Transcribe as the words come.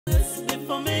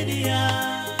SB4 Media,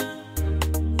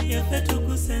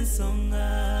 Tuggussa Enssonga.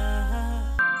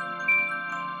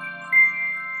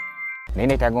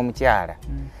 Nene tago Mukyala.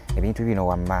 Ebintu bino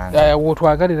wammanga.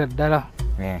 Wotwagalira ddala.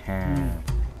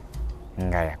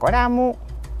 Nga yakolamu.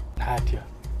 Atya.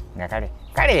 Nga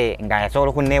kale nga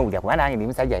yasobola okuneewulira kuba nange ndi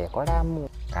musajja yakolamu.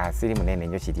 Siri munene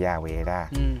nnyo kiri awo era.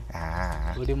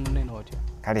 Oli munene otya?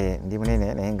 Kale ndi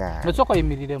munene naye nga nosooka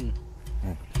oyimiriremu.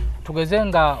 Tugeze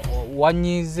nga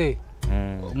wanyiize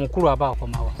mukulu aba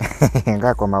akomawa.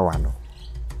 Ng'akoma wano.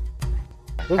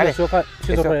 Sooka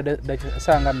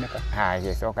sanga mmeka?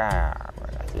 Yesooka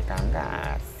dakiika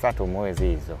nga 3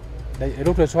 mwezi izo.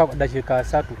 Era otwesooka dakiika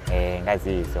 3? Nga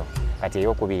ziizo. Kati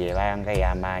ey'okubiri eba nga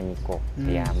ey'amaanyiko,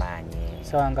 ey'amaanyi.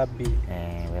 Ssaawa nga 2.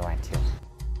 Bwe watyo.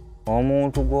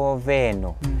 Omuntu gw'ova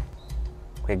eno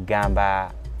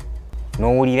kwegamba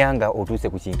n'owulira nga otuuse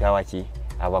ku kintu awaki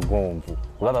abagonvu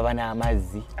kuba baba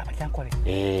n'amazzi Abakyankole?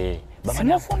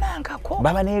 Sinafunangako.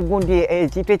 Baba n'egundi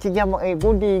ekintu ekijjamu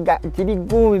egundi nga kiri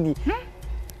gundi.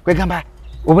 Kwegamba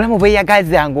obulamu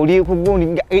bweyagaza ng'oli ku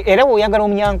gundi era bw'oyagala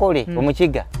omunyankole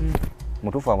omukiga.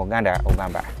 Mutuufu wa Muganda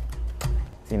ogamba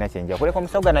sina kyenja kuleka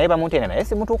omusoga naye bamuntena naye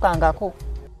simutuukangako.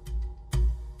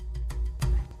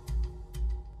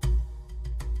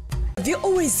 Have you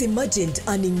always imagined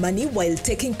earning money while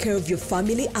taking care of your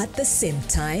family at the same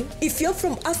time? If you're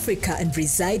from Africa and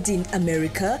reside in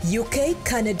America, UK,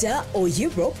 Canada, or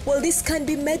Europe, well, this can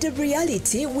be made a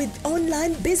reality with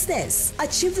online business.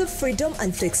 Achieve the freedom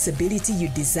and flexibility you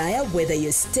desire, whether you're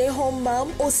a stay-home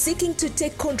mom or seeking to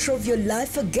take control of your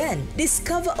life again.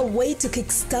 Discover a way to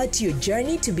kickstart your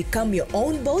journey to become your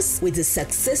own boss with a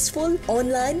successful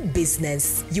online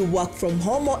business. You work from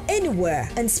home or anywhere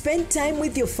and spend time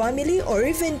with your family or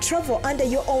even travel under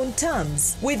your own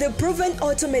terms. With a proven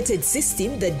automated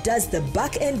system that does the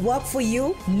back-end work for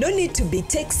you, no need to be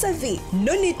tech-savvy,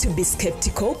 no need to be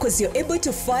skeptical because you're able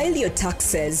to file your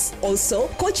taxes. Also,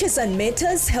 coaches and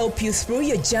mentors help you through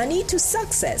your journey to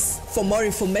success. For more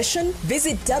information,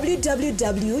 visit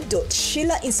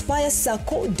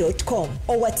www.sheilainspirecircle.com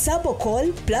or WhatsApp or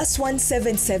call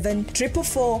 +177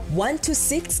 444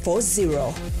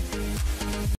 12640.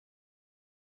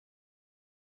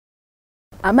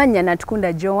 Amanya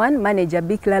Natukunda Joan, manager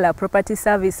Biklala Property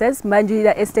Services,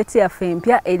 mbanjirira estate ya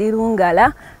Fempya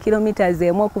elirungala kilometers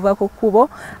 1 okuva ku kkubo,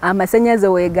 amasanyaze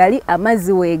weegali,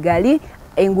 amazzi weegali,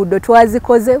 enguudo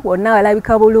twazikoze wonna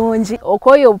walabika bulungi.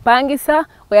 Okoyo obupangisa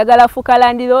oyagala fuka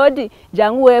land road,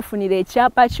 jangu weefunire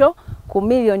ekyapa kyo ku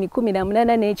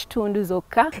 $1,18,500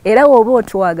 zokka. Era woba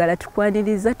otwagala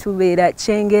tukwaniriza tubeera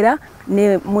Kyengera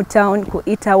ne mu town ku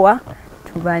Itawa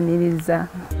tubaniriza.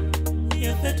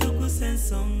 Tuggussa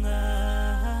Enssonga.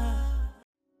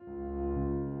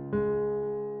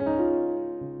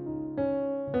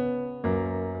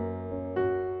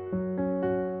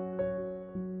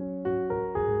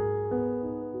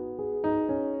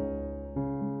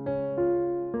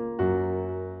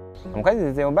 Omukazi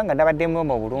nze obanga nabaddemu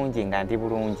mu bulungi nga ndi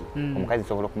bulungi omukazi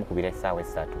sobola okumukubira essaawa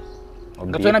 3.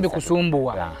 Nga tolina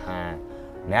bikusumbuwa.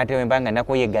 Naye ate wembanga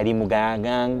nakoye gali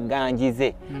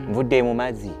muganjize nvudde mu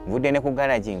mazzi nvudde ne ku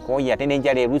garage nkoye ate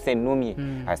n'enjala eruse ennumye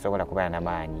asobola kuba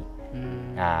n'amaanyi.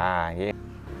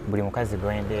 Buli mukazi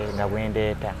nga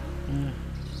bwendeeta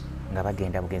nga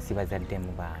bagenda bugenzi bazadde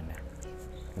mu baana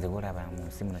nze golaba mu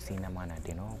nsi muno sirina mwana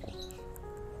ate n'ogwo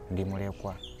ndi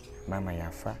mulekwa maama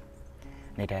yafa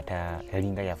ne taata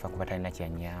yalinga yafa kuba talina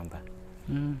kyannyamba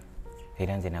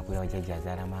era nze nakulira jjajja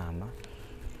azaala maama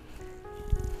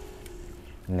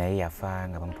naye yafa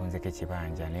nga bamutunzeko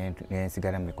ekibanja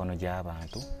nensigala mu mikono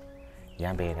gy'abantu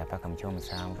yambeera paka mu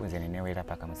kyomusanvu nze neneweera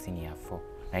paka mu senior 4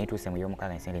 naye tuuse mu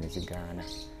y'omukaaga ensente nezigaana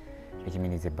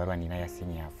ekiminiza ebbalwa nina ya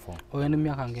senior 4. Oyo ne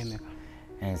myaka ng'emeka?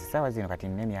 Nze ssaawa zino kati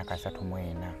nina emyaka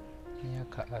 34.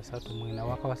 Myaka 34.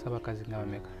 Wakawasa abakazi nga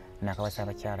bameka? Nakawasa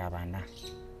abakyala 4.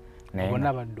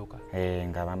 Bonna badduka?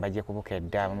 Nga bambajje ku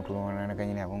bukedde abamu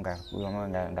tulonaganye nabo nga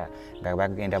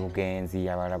bagenda bugenzi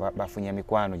abalala bafunye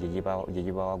mikwano gye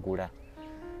gibawagula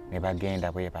ne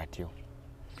bagenda bwe batyo.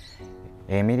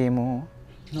 Emirimu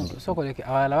sokoleke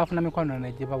abalala bafuna mikwano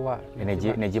ne gibawa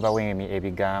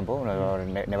ebigambo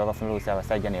ne babafuna oluusi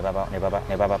abasajja ne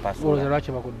babapasula.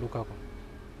 Lwaki bakuddukako?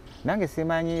 Nange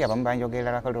simanyi abamu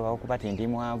banjogerera kalwa okuba ti ndi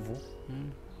mwavu.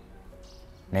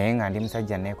 Naye nga ndi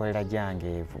musajja neekolera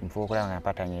gyange nfuba okulaba nga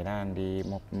mpatanye era ndi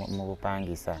mu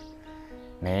bupangisa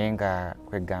naye nga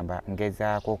kwegamba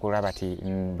ngezaako okulaba ti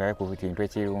babe ku kintu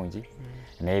ekirungi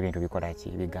naye ebintu bikola ki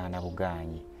bigaana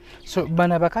bugaanyi. So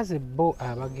bano abakazi bo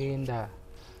abagenda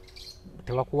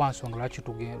tebakuwa nsonga lwaki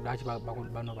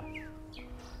bano ba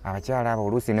abakyala abo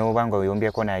oluusi n'oba nga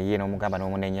oyombyeko naye n'omugamba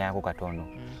n'omunenyaako katono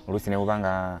oluusi ne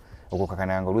bubanga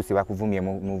okukakananga oluusi bakuvumye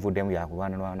muvuddemu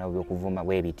yakulwana byokuvuma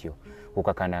bwe bityo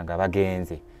okukakananga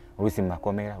bagenze oluusi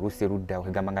mumakomera oluusi ludda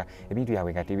okugamba nga ebintu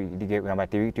byabwe nga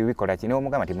tibikola kino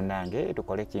omugamba ti munange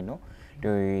tukole kino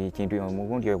kintu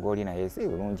omugundi oyo gwoli naye si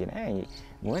bulungi naye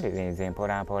muweereze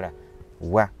mpolampola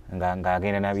wa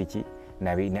ng'agenda nabiki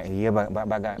ye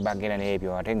bagenda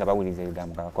n'ebyo ate nga bawuliriza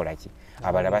ebigambo nga bakola ki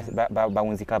abalala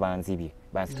bawunzika banzibye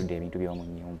bansitudde ebintu by'omu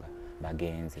nnyumba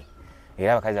bagenze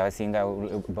era abakazi abasinga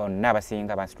bonna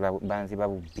abasinga banziba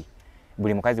bubbi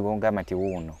buli mukazi bw'ogamba nti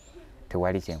wuuno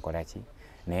tewali kyenkola ki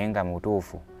naye nga mu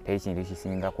butuufu teri kintu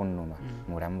kisinga kunnuma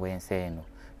mu bulamu bw'ensi eno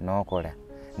n'okola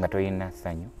nga toyina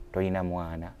ssanyu toyina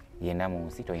mwana yenna mu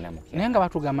nsi toyina Mukyala. Naye nga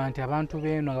batugamba nti abantu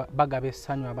beeno bagaba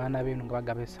essanyu abaana beeno nga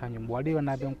bagaba essanyu mbu wali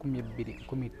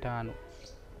b'ab'e2015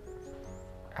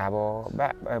 abo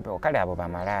kale abo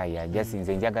bamalaaya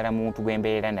jasinze njagala muntu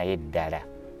gwembeera naye ddala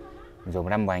nze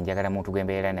obulamu bwange njagala muntu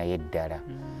gwembeera naye ddala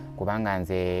kubanga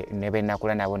nze ne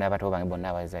benakula nabo n'abato bange bonna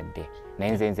abazadde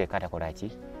naye nze katakola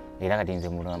ki era kati nze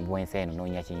mu bwensi eno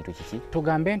noonya kintu kiki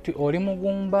tugambe nti oli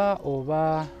mugumba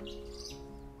oba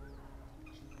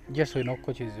just olina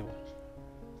okuko kizibu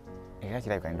era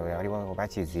kirabika ndowooza waliwo oba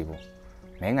kizibu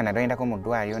naye nga nagendako mu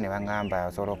ddwaliro ne baŋŋamba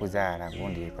osobola okuzaala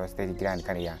gundi prostate gland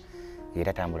kale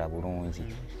era tambula bulungi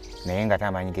naye nga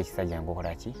tamanyi ng'ekisajja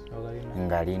ngaokola ki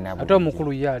ng'alina ate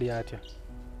omukulu ye ali atya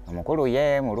omukulu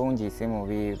ye mulungi si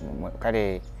mubi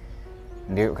kale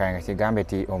kigambe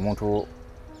ti omuntu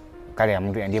kale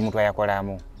ndi muntu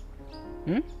ayakolamu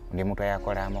ndi muntu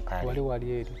ayakolamu kale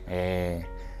wali eri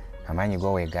amaanyi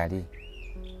go weegali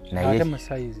ate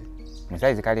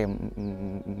musaizi kale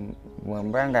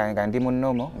mbanga nga ndi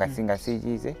munomo nga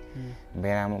sigize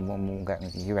mbeera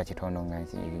kiba kitono nga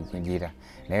ngira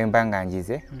naye mbanga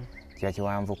ngize kiba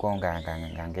kiwanvuko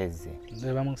nga ngezze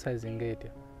eba mu size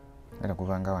ng'etya era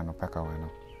kuvanga wano paka wano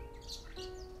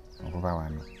okuva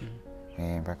wano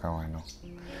mpaka wano.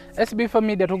 SB4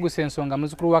 Media Tuggussa Enssonga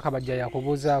muzukulu wa Kabajja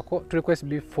yakubuuzaako tuli ku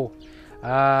SB4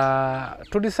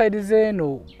 tudisaidize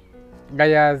eno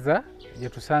gayaza gye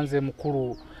tusanze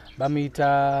mukulu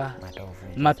bamuyita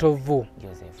MATOVU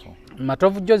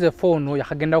Joseph ono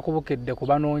yakagenda okubukedde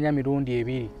kubanoonya mirundi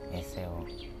 2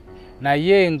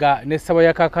 naye nga n'essabo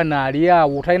ya kaakana ali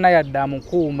awo talina yadde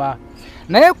amukuuma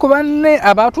naye ku banne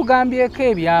abaatugambyeko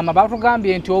ebyama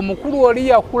baatugambye nti omukulu oli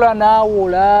yakula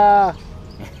n'awola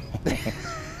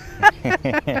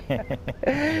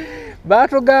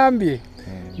baatugambye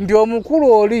nti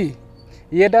omukulu oli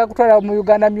yedda kutwala mu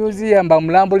Uganda Museum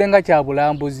bamulambule nga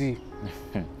kyabulambuzi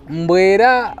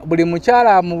mbwera buli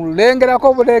mukyala amulengerako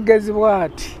obulengezi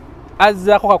bw'ati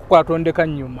azzaako kakukatondeka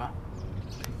nnyuma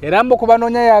era mbu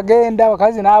kubanoonya yagenda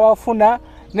bakazi n'abafuna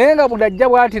naye nga budajja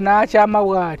bw'ati n'akyama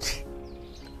bw'ati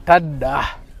tadda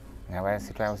nga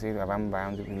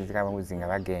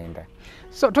bagenda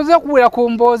so tuze kuwera ku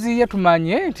mboozi ye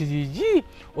tumanye nti gigi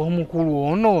omukulu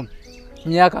ono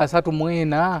myaka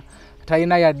 34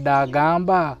 talina yadde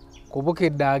agamba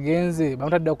kubukedde agenze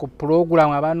bamutadde ku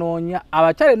pulogulamu abanoonya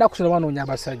abakyala ennaku zino banoonya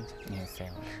abasajja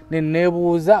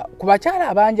neneebuuza ku bakyala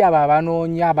abangi abo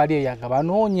abanoonya abali eyaga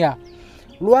banoonya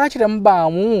lwaki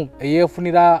temubaamu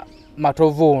eyeefunira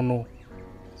MATOVU ono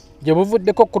gye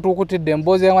buvuddeko kutuukutidde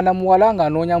emboozi ya mwana muwala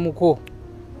ng'anoonya muko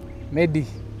medi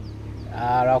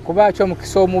lwakuba ki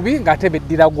omukisa omubi ng'ate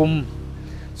beddira gumu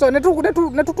so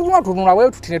netutunulatunula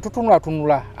bwe tuti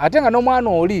netutunulatunula ate nga n'omwana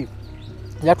oli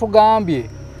yatugambye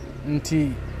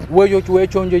nti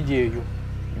weekyonjo gyeyo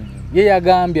ye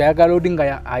yagambye ayagala odi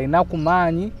nga alina ku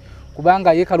maanyi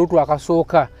kubanga ye kalutu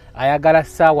akasooka ayagala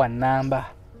ssaawa nnamba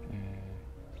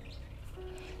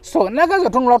so nagaza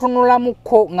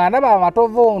tunulatunulamuko nga ndaba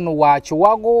MATOVU ono wa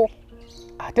kiwago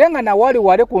ate nga nawali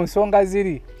wali ku nsonga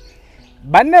ziri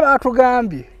banne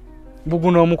baatugambye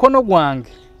mbuguno omukono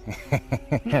gwange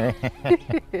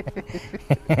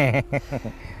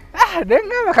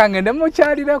nengamba kangende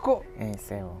mukyalirako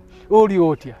oli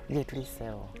otya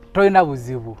tolina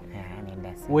buzibu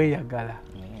weeyagala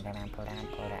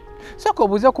soka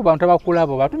obuuze ku bantu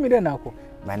abakulabo batumire nako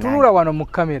tunula wano mu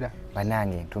kamera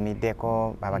banange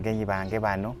ntumiddeko abagenyi bange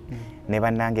bano ne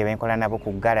bannange benkola nabo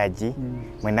ku garagi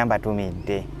mwenna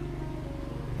mbatumidde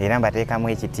era mbateekamu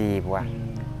ekitiibwa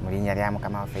mu linnya lya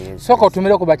Mukama waffe Yesu. Soka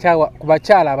otumire ku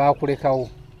bakyala abakulekawo.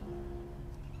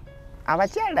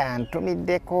 Abakyala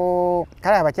ntumiddeko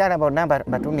kale abakyala bonna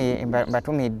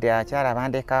batumidde akyala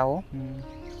bandekawo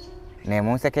ne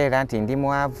munsekerera nti ndi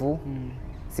mwavu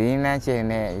sirina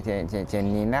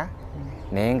kyenina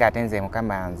naye ng'ate nze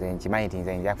Mukama nze nkimanyi nti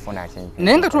nze nja kufuna kintu.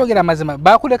 Naye nga twogera mazima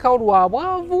bakulekawo lwa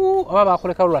bwavu oba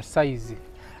bakulekawo lwa size?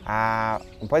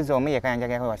 Mpozi omu yekka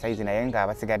yanjagako wa size naye nga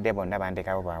abasigadde bonna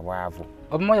bandekawo bwa bwavu.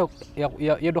 Omumoyo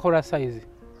yeddukola size.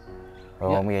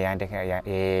 Omu yeyandeka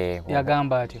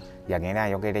Yagamba atyo. Yagenda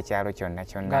ayogera ekyalo kyonna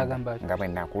nga bwe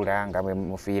nakula nga bwe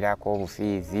mufiirako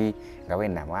obufiizi nga bwe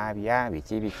namwabya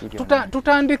biki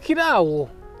tutandikiraawo.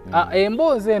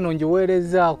 Emboozi eno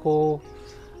ngiweerezaako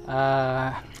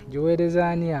giweereza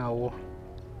ani awo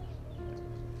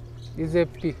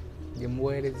izepi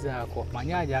gimuweerezaako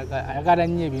manya ayagala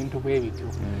nnyo ebintu bwe bityo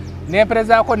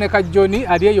nemperezaako ne Kajjoni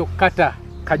ali eyo kata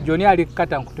Kajjoni ali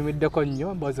kata nkutumiddeko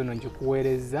nnyo emboozi eno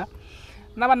ngikuweereza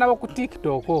n'abaana bo ku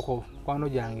TikTok okwo kwano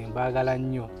gyange mbaagala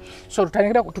nnyo so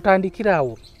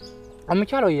tutandikiraawo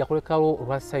omukyalo ye yakolekawo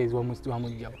olwa size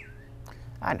wamugjawo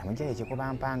namugjawo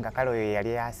ekikuba mpanga kale oyo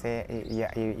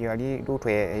yali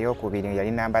lutwe eyokubiri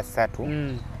yali namba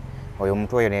 3 oyo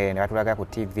omuntu oyo ne batulaga ku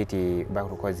TV ti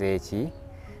bakukoze eki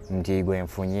nti gwe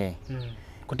nfunye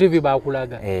ku TV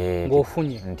bakulaga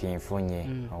ng'ofunye nti nfunye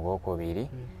ogwokubiri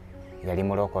yali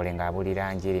mulokole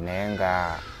ng'abulira njiri naye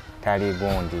nga tali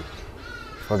gundi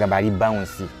kwegamba ali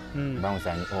bounce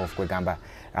off kwegamba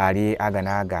ali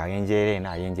aganaaga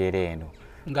ayenjeera eno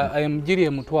nga njiri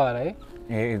emutwala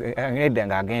edda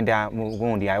ng'agenda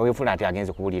gundi wefuna nti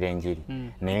agenze kubulira enjiri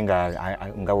naye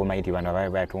nga womayiti bano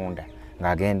batunda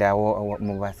ng'agenda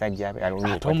mu basajja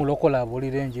ate omulokola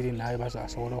abulira enjiri naye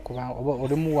asobola okuba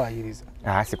olimuwaayiriza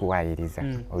sikuwaayiriza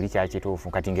oli kyali kituufu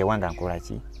kati ng'ewanga nkola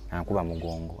ki ankuba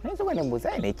mugongo nayesobola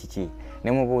nemubuuza nekiki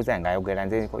nemubuuza ng'ayogera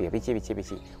nze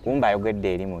biki kumba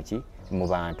ayogedde eri muki mu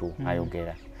bantu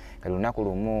ayogera kati lunaku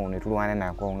lumu ne tulwana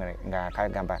nako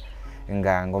ng'akagamba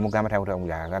ng'omugamba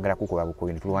agagala kukuba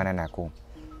bukubi ne tulwana nako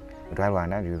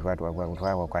twalwana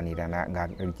twawakwanira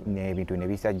n'ebintu ne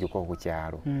bisajjuko ku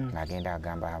kyalo ng'agenda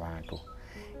agamba abantu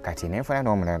kati nenfuna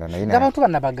n'omulala naye abantu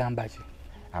bana bagamba ki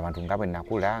abantu nga bwe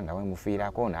nakula nga bwe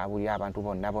mufiirako n'abulira abantu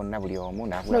bonna buli omu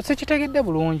sikitegedde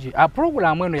bulungi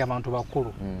puroguramu eno y'abantu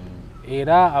bakulu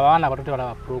era abaana abato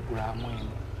tebalaba puroguramu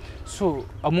eno so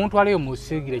omuntu aliyo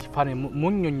musiigire ekifaananyi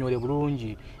munnyonnyole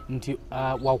bulungi nti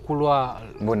wakulwa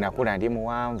mbu nakula ndi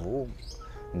muwanvu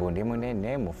mbu ndi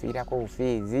munene mufiirako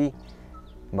obufiizi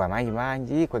mbu amaanyi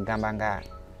mangi kwegamba nga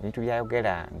ebintu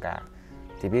byayogera nga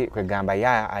kwegamba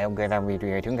ayogera bintu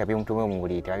ebyo nga bintu bwe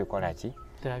mubuli tebabikola ki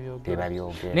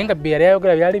tebabyogera naye nga bye yali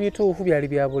ayogera byali bituufu byali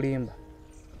bya bulimba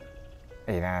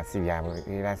era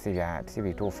si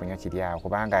bituufu nnyo kiri awo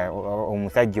kubanga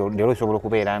omusajja leero osobola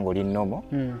okubeera ng'oli nnomo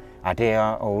ate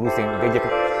oluusi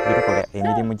getukola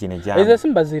emirimu gino egyamu ezo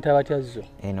esimu baziyita batya zo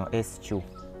eno SQ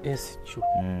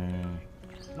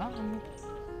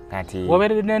kati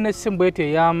wabeere n'essimu bwetyo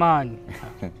ey'amaanyi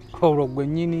olwo gwe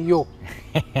nnyini yo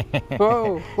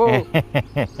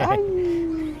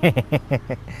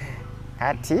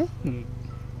kati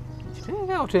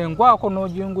kitegeera otengwako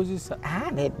n'oginguzisa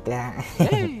nedda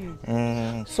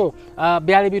so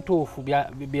byali bituufu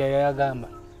byayagamba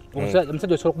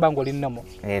omusajja osobola okuba ng'oli nnomo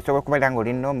osobola okubeera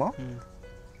ng'oli nnomo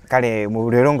kale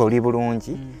leero ng'oli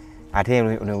bulungi ate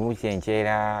nebuuki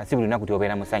enkeera si buli lunaku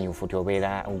tyobeera musanyufu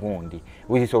tyobeera gundi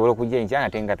wisobola okujja enkyana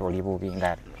ate nga toli bubi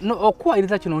nga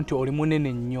okuwayiriza kino nti oli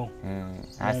munene nnyo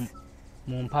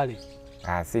mu mpale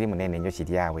siri munene nnyo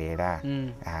kiri awo era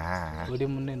oli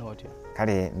munene otya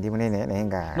kale ndi munene naye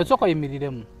nga nosooka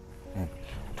oyimiriremu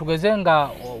tugeze nga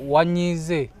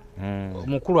wanyiize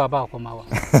mukulu aba akomawa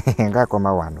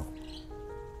ng'akoma wano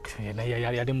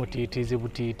yali mutiitiizi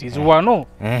butiitiizi wano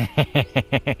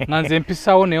nga nze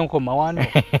mpisawo naye nkoma wano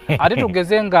ate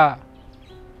tugeze nga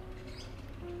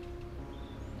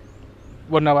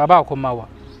bonna baba akomawa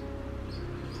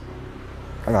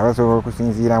abasobola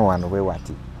okusinziira wano bwe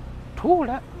wati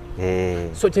tuula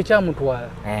so kyekyamutwala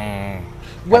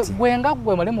gwenga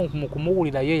gwe mali mu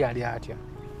kumuwulira ye yali atya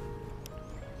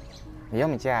ye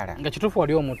omukyala nga kituufu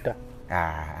wali omutta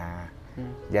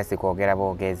jasi kwogera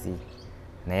boogezi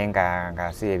naye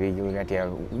nga si ebijjati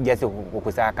jasi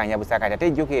okusaakanya busaakanya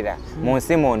ate jjukira mu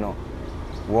nsi muno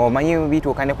womanyi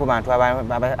bituuka ne ku bantu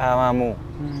abamu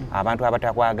abantu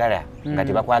abatakwagala nga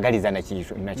tebakwagaliza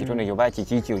nakitono ekyo oba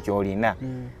kiki kyolina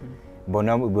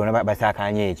bona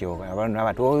basaakanya ekyo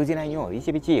abantu ozina nnyo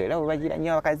biki era bagira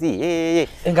nnyo abakazi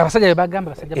nga abasajja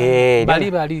bebagamba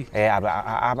bali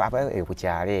ku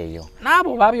kyalo eyo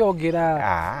naabo babyogera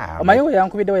omanyi we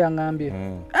yankubidde we yaŋŋambye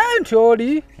nti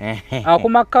oli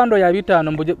akuma kando ya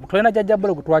 5 tulina jjajja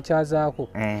bbolo gwe twakyazaako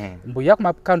mbu ye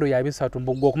akuma kando ya 3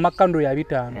 mbu gwe okuma kando ya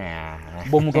 5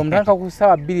 bw'omuntu omutandika ku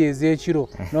ssaawa 2 ez'ekiro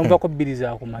n'omuvako 2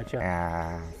 za ku makya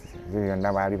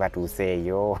byonna baali batuuse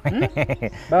eyo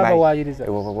baba waayiriza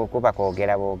kuba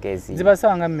kwogera boogezi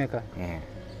zibasanga mmeka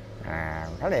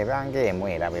kale ebanga emu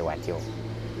era bwe watyo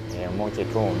mu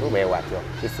kitundu bwe watyo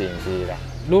kisinziira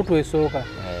lutu esooka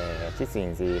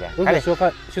kisinziira lutu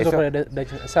esooka kisokola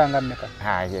sanga mmeka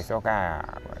esooka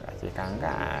dakiika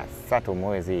nga 3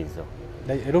 mwezi izo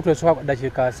lutu esooka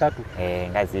dakiika 3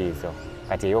 nga ziizo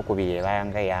kati eyokubiri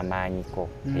ebanga ey'amaanyiko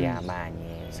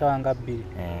ey'amaanyi sawa nga 2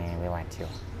 bwe watyo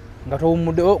nga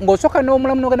towumudde ng'osooka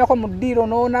n'omulamu n'ogendako mu ddiiro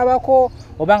n'onabako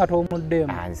oba nga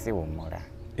towumuddeemu nsiwummula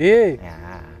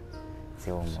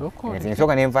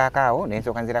nsooka nenvaako awo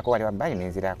nensooka nzirako wali wabbali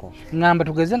nenzirako ngamba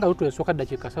tugeze nga lutu esooka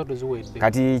dakiika 3 ziwedde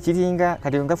kati kiringa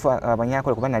kati ngafu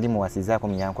abanyankole kuba nali muwasizaako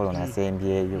munyankole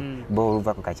nasembyeyo bo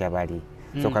oluva ku kacyabali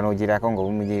sooka n'ogirako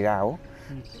ng'owumuliraawo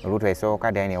olutu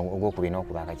esooka dani ogwokubiri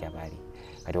n'okuba akacyabali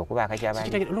kati okuba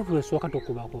akacyabali lutu esooka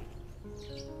tokubako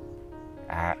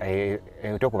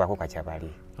tokubako kacyabali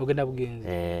ogenda bugenzi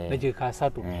dakiika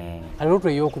 3 kati lutu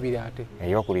eyokubiri ate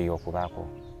eyokubiri okubako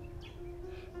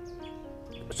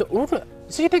so lutu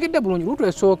sikitegedde bulungi lutu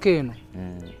esooka eno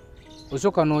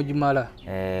osooka n'ogimala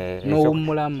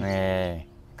n'owummulamu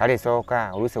kale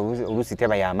esooka oluusi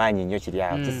teba y'amaanyi nnyo kiri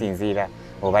awo kisinziira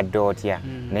obadde otya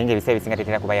naye ng'ebiseera ebisinga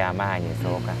tetera kuba y'amaanyi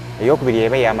esooka eyokubiri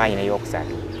eba y'amaanyi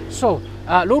n'eyokusatu so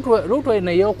lutu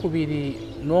eno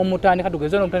eyokubiri n'omutandika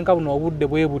tugeze n'omutandika buno obudde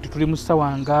bwe buti tuli mu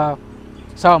ssaawa nga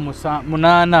ssaawa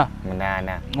 8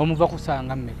 ng'omuva ku ssaawa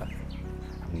nga mmeka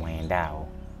 9 awo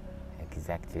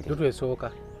exactly lutu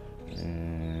esooka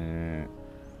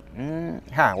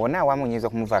wonna awamu nyinza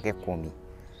okumuvaako 10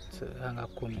 nga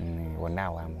 10 wonna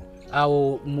awamu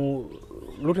awo mu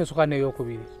lutu esooka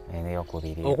n'eyokubiri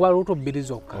okuba lutu 2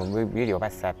 zokka 2 oba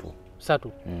 3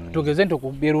 tugeze nti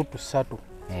okubye lutu 3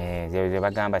 ze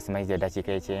bagamba simanyi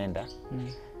eddakiika 9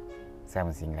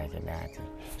 samusingira kyedaati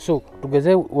so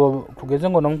tugeze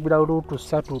ng'onomukubira lutu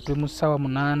 3 tuli mu ssaawa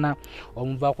 8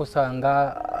 omuvaako ssaawa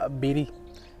nga 2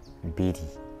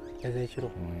 ezekiro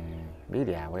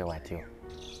 2 awe watyo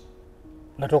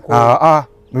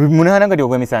munana nga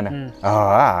dyogwemisana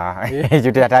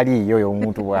ekyo taliiyo oyo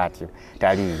omuntu bwatyo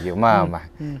taliiyo maama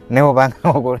naye obanga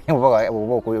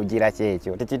oba okugira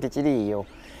kyekyo tekiriiyo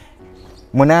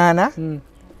 8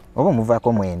 oba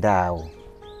omuvaako 9 awo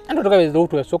ante tugabiriza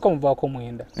lutu esooka omuvaako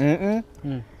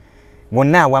 9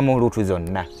 bonna awamu lutu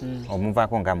zonna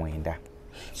omuvaako nga 9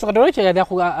 so kati olwekyo yali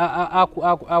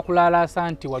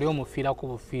akulaalasa nti wali omufiirako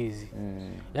bufiizi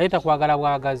yali takwagala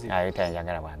bwagazi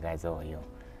tayagala bwagazi oyo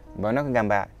bona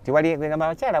kugamba tiwali kugamba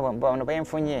abakyala bano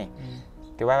benfunye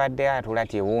tewabadde atula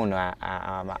ti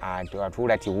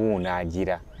wuuno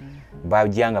agira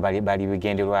bajjanga bali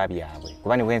bigenderwa byabwe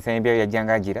kuba ne bwensembyeyo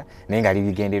yajjanga agira naye ngaali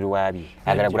bigenderwa bye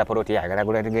agala gula poloti agala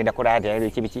gula tugenda kolaate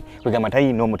kibiki kugamba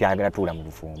tayina omuti agala tuula mu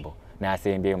bufumbo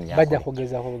nasembyeyo munyako bajja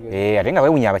kugezako ate nga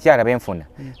wewunya abakyala benfuna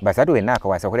basatu wenna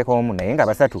akawasa okuleka omu naye nga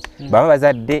basatu baba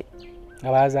bazadde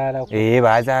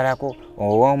bazaalako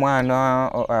ow'omwana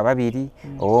 2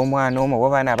 ow'omwana omu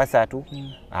obaana 3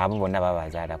 abo bonna baba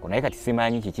bazaalako naye kati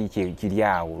simanyi kiki kiri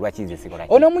awo lwaki nze sikola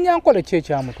ono munyankole ki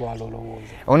ekyamutwala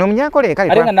olowooza ono munyankole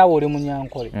kale ate nga naawe oli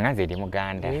munyankole nze ndi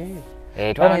muganda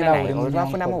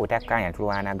twafunamu obutakkanya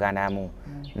tulwanaganamu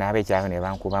n'abekyalo ne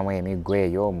bankubamu emiggo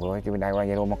eyo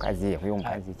wanyera omukazi oyo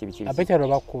omukazi abekyalo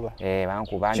bakkuba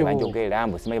bankuba ne banjogerera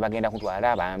mbu simanyi bagenda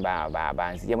kutwala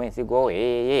banzijemu ensigo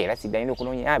era siddanira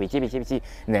okunonya biki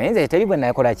naye nze teri bwe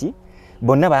nakola ki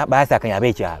bonna baasakanya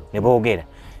abekyalo ne boogera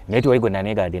naye tiwali gwe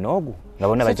naneegadde n'ogu nga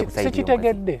bonna bajja kusaidia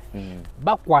sikitegedde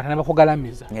bakwata ne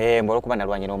bakugalamiza olwokuba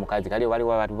nalwanye n'omukazi kali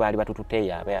waliwo abantu baali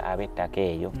batututeeyo ab'ettaka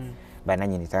eyo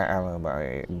bananyini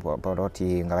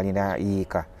poloti nga balina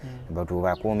yiika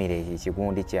batubakuumire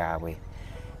ekigundi kyabwe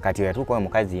kati yatuuka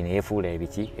omukazi neyefuula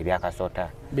ebiki ebyakasota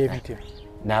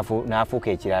n'afuuka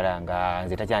ekirala nga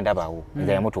nze takyandabawo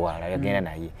nze yamutwala yagenda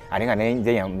naye ate nga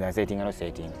nze yasetinga no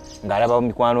setting ng'alaba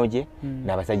mikwano gye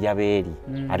n'abasajja beeri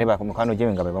ate mikwano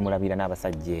gye nga bamulabira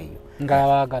n'abasajja eyo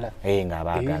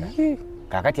ng'abaagala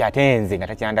kakati ate nze nga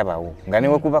takyandabawo nga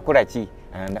newe kubakola ki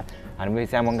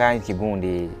anumisaamu nga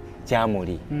kigundi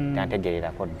kyamuli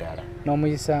tantegererako ddala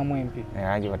n'omuyisaamu empi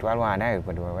twalwana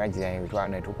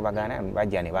netukubagana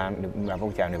bajja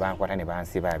abokukyalo ne bankwata ne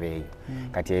bansiba abeeyo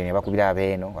kati ne bakubira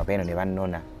abeeno ne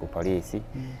bannona ku poliisi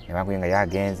ne bankubye nga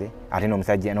yagenze ate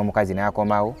n'omukazi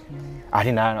n'akomawo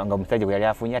ate nga omusajja bwe yali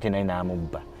afunye ate naye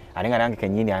n'amubba ate nga nange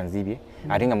kenyini anzibye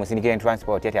ate nga musindikire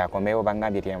transport ate akomewo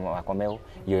bangambye ti akomewo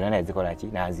yonna nazikola ki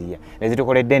naziya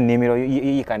nezitukoledde ennimiro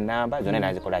yiika nnamba zonna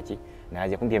nazikola ki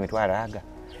nazya kumpi emitwalo aga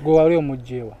gwe wali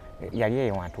omugjeewa yali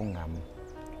eyo wantungamu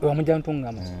wamujja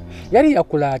ntungamu yali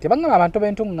yakula atya bagamba abantu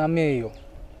b'entungamu eyo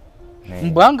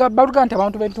mbanga baluga nti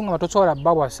abantu b'entungamu tosobola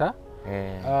babwasa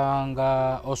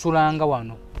nga osulanga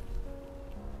wano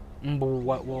mbu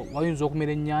wayinza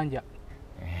okumira ennyanja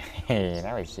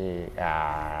nawe ki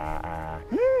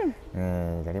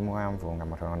Yali muwanvu nga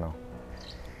mutono.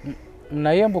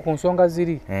 Naye mbu ku nsonga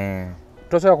ziri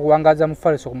tosobola kuwangaza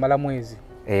mufaliso kumala mwezi.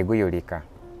 Guyulika.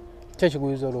 Ki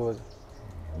ekiguyuza olowooza?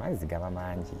 Amazzi gaba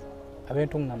mangi.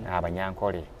 Ab'entuŋŋamu.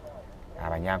 Abanyankole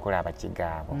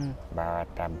abakigaabo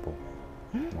babatabbu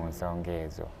mu nsonga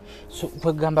ezo. So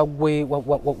kwegamba gwe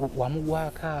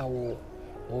wamugwako awo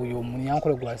oyo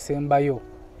omunyankole gwasembayo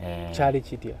kyali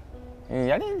kitya?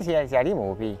 Yali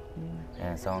mubi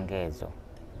ensonga ezo.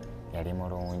 Yali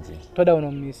mulungi. Toddawo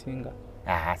n'omumisinga?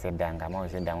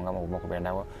 Seddangamu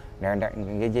okubenda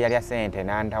ngeje yali ssente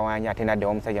n'antawanya ate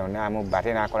naddewo omusajja n'amubba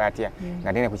ate n'akola atya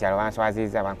nga tine ku kyalo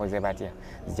banswaziza bankoze batya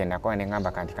gye nakola ne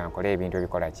ŋŋamba kanti kankole ebintu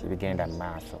ebikola ki bigenda mu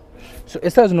maaso. So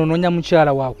essaawa zino onoonya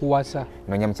mukyala wakuwasa?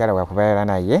 Noonya mukyala wakubeera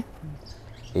naye.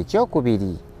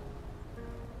 Ekyokubiri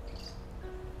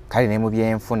kale ne mu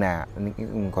byenfuna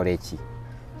nkole ki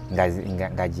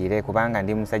nga gire kubanga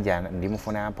ndi musajja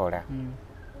ndimufuna mpola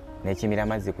n'ekimira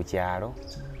amazzi ku kyalo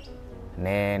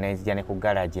nezija ne ku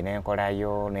garage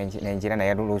nenkolayo nenjira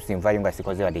naye oluusi nvayo nga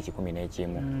sikoze wadde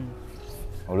 11.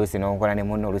 Oluusi n'onkola ne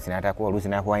munno oluusi n'atakuwa oluusi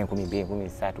n'akuwayo 12,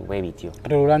 13 bwe bityo.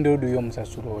 Ate olulandi oluduyo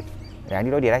omusasula oti?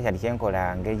 Landi lodi era kyali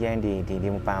kyenkola ngeje ndi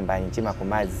mupambanyi nkima ku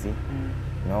mazzi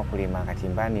n'okulima kati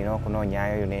mba nina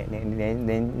okunoonyayo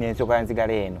n'ensoka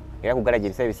nzigala eno era ku garage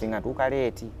ebisa ebisinga ntuuka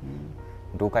leeti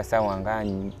ntuuka ssaawa nga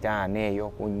 5 eyo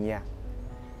ku 4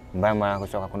 mba mala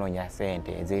kusooka kunoonya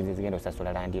ssente ezigenda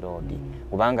osasula landi road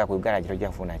kubanga ku garage tojja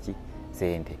kufuna ki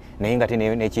ssente naye nga te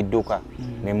n'ekidduka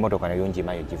n'emmotoka nayo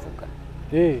njimayo givuga.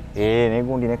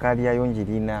 Negundi ne kaadi yayo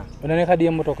njirina. Olina ne kaadi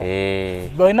y'emmotoka?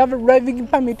 Olina driving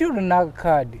permit olina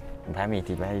kaadi?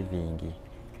 Permit driving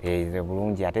ezo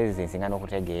bulungi ate zinsinga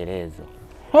n'okutegeera ezo.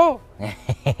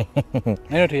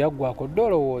 Naye teyaggwako dda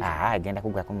olowooza? Agenda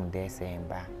kuggwako mu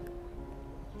December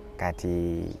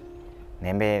kati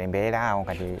nembeera awo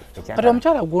kati kati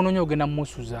omukyala gw'onoonya ogenda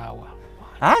mmusuzaawa?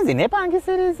 Nze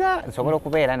neepangisiriza nsobola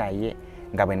okubeera naye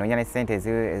nga bwe noonya ne ssente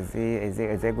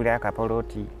ezegulira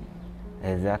akapoloti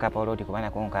ez'akapoloti kuba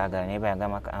nako nkaagala naye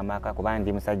bayaga amaka kuba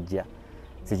ndi musajja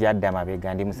sikyadda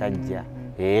mabega ndi musajja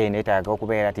neetaaga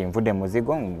okubeera ti nvudde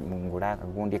muzigo ngula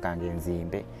akagundi kange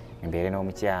nzimbe embeere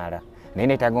n'omukyala naye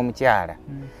neetaaga omukyala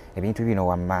ebintu bino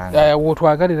wammanga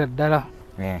wotwagalira ddala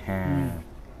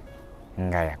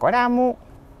nga yakolamu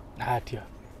atya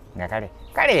nga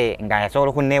kale nga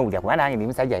yasobola okunneewulira kuba nange ndi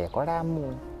musajja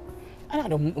yakolamu.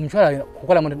 Omukyala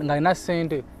kukolamu nga alina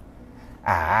ssente?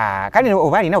 Kale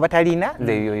oba alina oba talina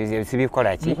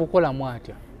sibikola ki mukukolamu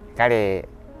atya? Kale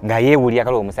nga yeewulira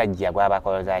kale omusajja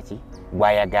gw'abakoza ki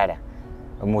gw'ayagala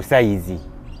musayizi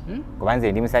kuba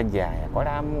nze ndi musajja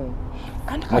yakolamu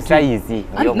musayizi.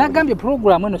 Nagambye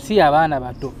puroguramu eno si y'abaana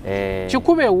bato.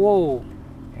 Kikubewo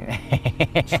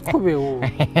kikubewo.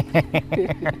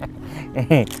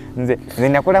 nze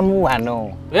nakolamu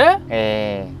wano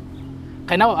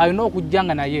kale nawe alina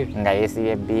okujjanga naye nga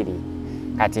yeesibye 2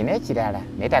 kati n'ekirala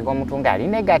neetaaga omuntu ng'ali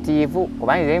negatiivu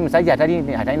kubanga nze musajja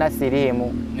atalina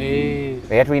siriimu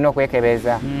era tulina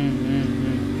okwekebeza.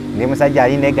 Ndi musajja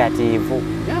ali negatiivu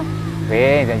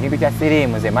nze ekintu kya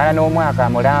siriimu ze mala n'omwaka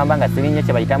mulamba nga sirinye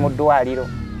kye bayita mu ddwaliro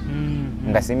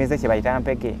nga simize kye bayita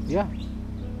mpeke.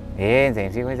 Nze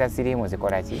ensigo za siriimu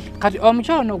zikola ki? Kati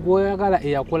omukyala ono gw'oyagala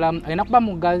eyakolamu alina kuba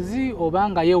mugazi oba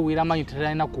nga yeewulira amaanyi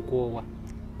tetalina kukoowa?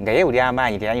 Nga yeewulira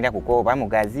amaanyi tetalina kukoowa oba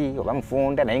mugazi oba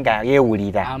mufunda naye nga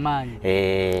yeewulira amaanyi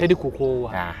teri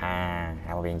kukoowa.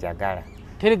 Abo benjagala.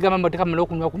 Teri gamba mba tekamala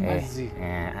okunywa ku mazzi.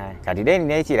 Kati deni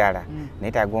n'ekirala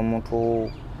neetaaga omuntu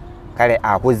kale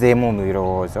akuzeemu mu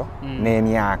birowoozo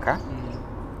n'emyaka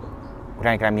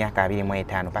kutandikira myaka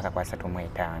 25 mpaka kwa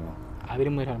 35.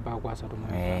 25 mpaka kwa 35.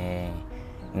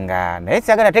 Nga naye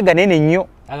sagala tega nene nnyo.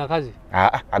 Agakazi?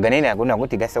 Aganene ago nago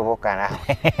tigasoboka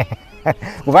nawe.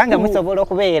 Kubanga musobola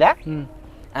okubeera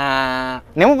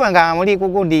ne mubanga muli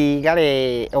kugundi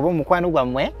kale oba omukwano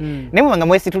gwammwe ne mubanga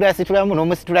mwesitulamu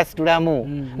n'omusitulamu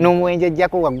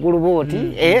n'omwenjejjako waggulu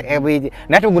booti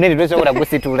natugunene tosobola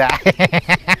gusitula.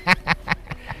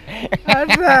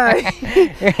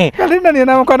 Kati nani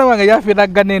namukwano wange yafiira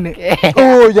ganene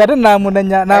oyo ate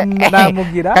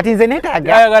namugira kati nze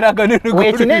neetaaga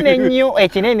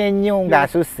ekinene nnyo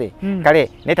ng'asusse kale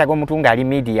neetaaga omuntu ng'ali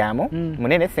medium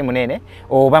munene si munene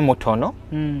oba mutono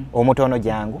omutono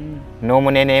jangu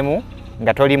n'omunenemu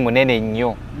nga toli munene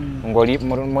nnyo ng'oli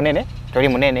munene toli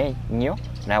munene nnyo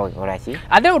nawe olaki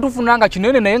ate otufunanga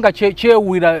kinene naye nga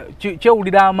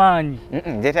kyewulira amaanyi.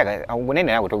 Nzeetaaga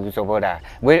ogunene nawe togusobola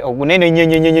ogunene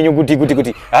nnyo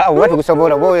guti oba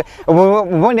tugusobola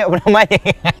omanyi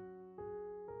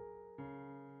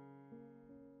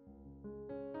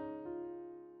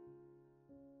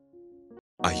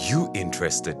Are you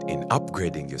interested in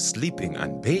upgrading your sleeping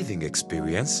and bathing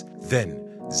experience? Then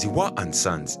Ziwa &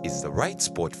 Sons is the right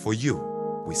spot for you.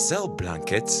 We sell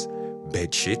blankets,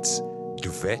 bed sheets,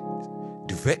 duvet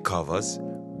covers,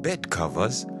 bed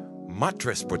covers,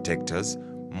 mattress protectors,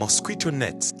 mosquito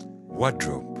nets,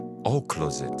 wardrobe or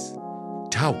closets,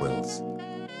 towels,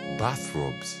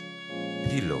 bathrobes,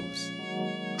 pillows,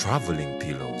 traveling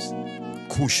pillows,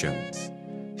 cushions,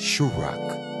 shoe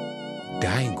rack,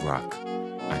 dyeing rack,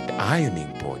 and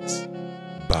ironing boards.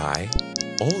 Buy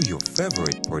all your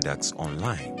favorite products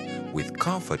online with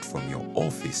comfort from your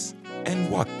office and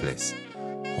workplace,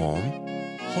 home,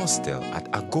 hostel at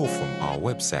a go from our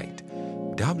website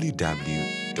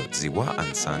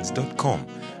www.ziwaansons.com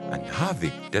and have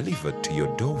it delivered to your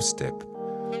doorstep.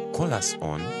 Call us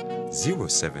on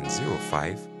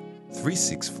 0705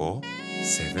 364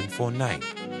 749.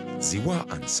 Ziwa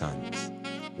 & Sons,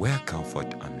 where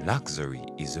comfort and luxury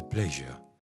is a pleasure.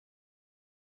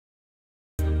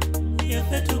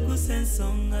 Tuggussa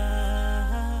Enssonga.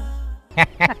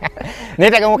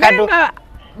 Netaga mukaddu.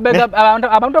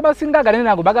 Abantu abasinga gale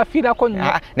nago bagafiirako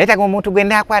nnyo. Netaga omuntu gwe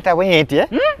ndakwata bwenti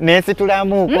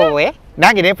nensitulamuuko we.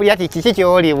 Nange nepulya ati kiki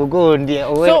kyoli bugundi.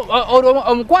 So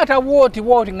omukwata bwoti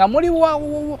nga muli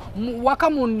waka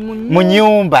mu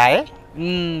nyumba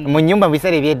mu nyumba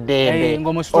bisere byeddembe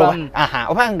ng'omusitulamu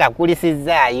obanga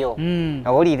kulisizaayo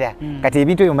owulira kati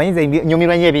ebintu ebyo manyiza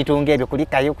nyumirwa nnyo ebintu ng'ebyo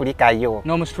kulikayo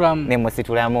n'omusitulamu ne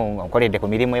musitulamu nkoledde ku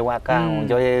mirimu ewaka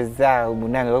njoyeza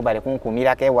munange webale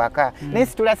kunkumirako ewaka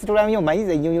nesitulamu nnyo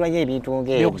manyiza nyumirwa nnyo ebintu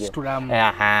ng'ebyo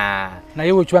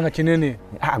naye wekibanga kinene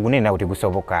gunene nawe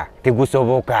tegusoboka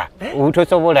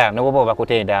tosobola noboba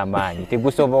obakutenda amaanyi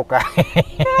tegusoboka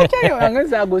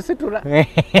agositula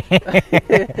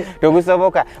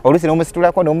tegusoboka oluusi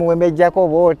n'omusitulako n'omuwembejjako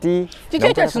booti kiki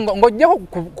ekyasinga ng'ojjako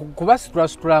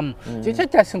kubasitulamu kiki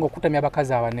ekyasinga okutamya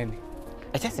abakazi abanene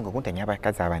ekyasinga okuntamya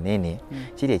abakazi abanene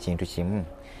kiri ekintu kimu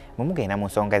mumugenda mu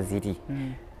nsonga ziri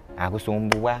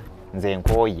akusumbuwa nze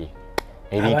nkooye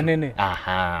abanene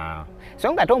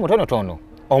so nga ate omutono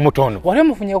wali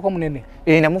omufunyeko munene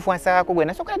namufasaako gwe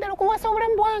nasooka ddala okuwasa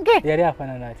obulamu bwange yali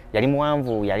afaanana ati yali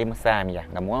muwanvu yali musaamya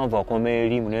nga muwanvu akoma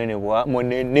eri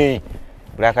munene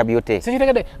bulaka byote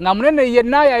sikitegede nga munene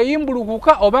yenna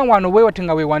yayimbulukuka oba wano bwewati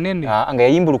nga we wanene nga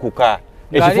yayimbulukuka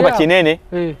ekifuba kinene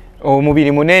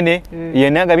omubiri munene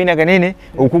yenna nga bina ganene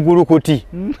okugulu kuti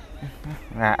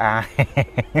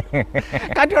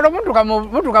kati olwo mutuuka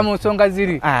mu nsonga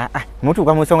ziri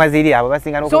mutuuka mu nsonga ziri abo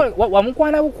basinga so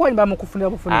wamukwana bukwanyi bamukufunira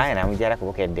bufunisa namujala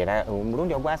kubukeddera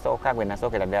omulundi ogwasooka gwe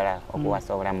nasookera ddala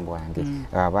okuwasa obulamu bwange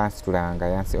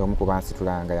bansitulanga omu ku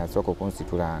bansitulanga yansooka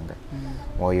okunsitulanga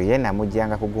oyo ye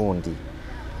namujjanga ku gundi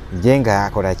je nga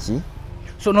akola ki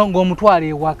so ng'omutwala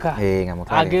ewaka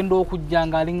agenda okujja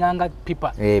ng'alinganga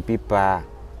pipa pipa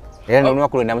era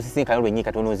n'olunaku lwe namusisinkana olwenyi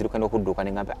katono nziruka n'okudduuka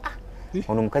ne ngamba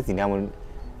ono mukazi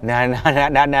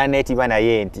netiba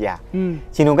naye ntya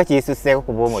kino nga kyesusseeko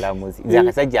kuba omulamuzi nze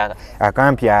akasajja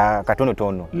akampya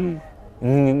katonotono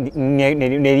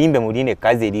nerimbe muline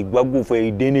kazi erigwa gufu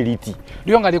eridene liti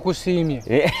lyo nga likusiimye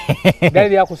ddali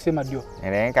lyakusiima ddyo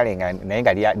naye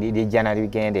nga lijjana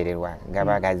ligendererwa nga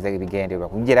bagaze bigendererwa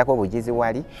kujerako obugizi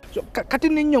wali kati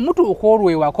ninyo mutuuka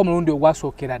olwewako omulundi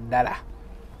ogwasookera ddala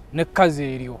nekazi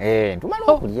eryo ntumala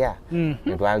okulya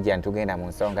netwajja ntugenda mu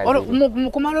nsonga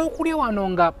mukumala okulya wano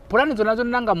nga pulani zonna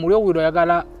zonna nga muli obwire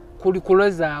oyagala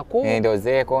kulikulezaako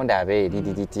ndozeeko ndabe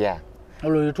eriri litya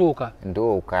olwo lituuka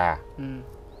ntuuka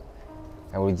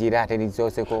olugira ate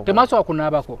lisooseko temasooka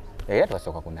kunaabako era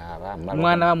twasooka kunaaba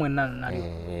mwana wa mwenna nali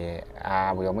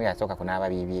buli omu yasooka kunaaba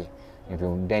bibye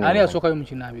ani yasookayo mu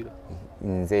kinaabiro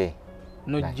nze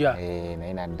nojja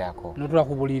naye naddako notula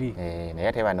ku buliri naye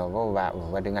ate bano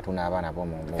obadde nga tunaaba nabo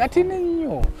kati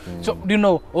nnyo so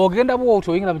lino ogenda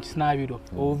bwoti oyingira mu kinaabiro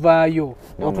ovaayo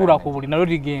otuula ku buliri nalyo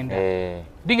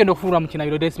ligenda okufuula mu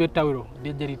kinaabiro desiba ettawiro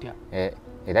lyajja litya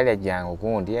era lyajjanga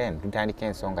ogundi tutandika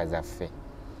ensonga zaffe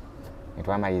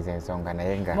netwamaliza ensonga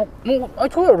naye nga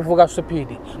okiwera oluvuga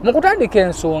supiidi mu kutandika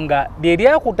ensonga lye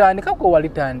lyakutandika kwe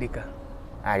walitandika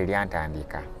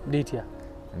lyantandika litya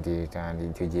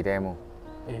tugiremu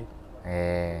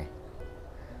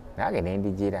nange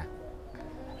nendigira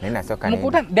naye nasooka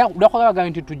lyakwagala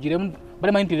nti tugiremu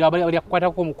balimanyi nti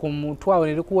lyakukwatako ku mutwawe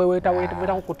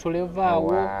nerikuwewetako ku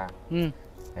tulevaawo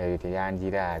ebyo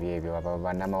teyanjira byebyo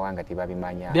bannamawanga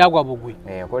tebabimanya byagwa bugwi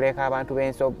okoleka abantu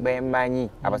bemmanyi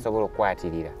abasobola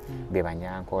okukwatirira be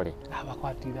banyankole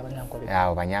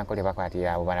abo banyankole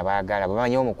bakwatirira abo bana baagala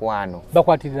bamanyi omukwano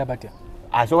bakwatirira batya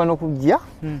asobola n'okujja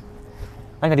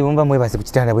anga libumba mwebase ku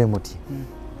kitanda bwe muti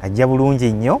ajja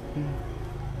bulungi nnyo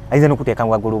ayinza n'okuteeka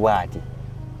mu waggulu bw'ati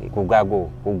kugago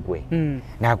kugwe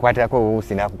nakwatako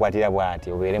usi nakukwatira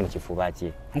bwati obeere mu kifuba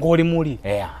kye ng'oli muli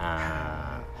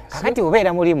kakati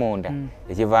obeera muli munda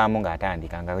ekivaamu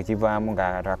ng'atandika nga ekivaamu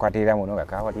ng'akwatira muno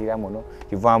ng'akakwatira muno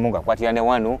ekivaamu ng'akwatira ne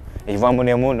wano ekivaamu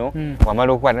ne muno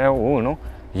wamala okukwatira uno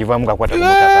ekivaamu ng'akwata ku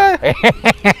butaka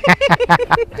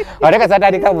ate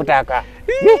kasatandika butaka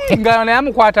nga naye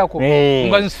amukwatako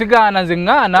nga nsigaana nze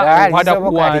ŋŋaana okwata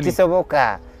ku wani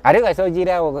kisoboka ate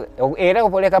kasogirawo era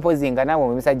opoleka pozinga nawe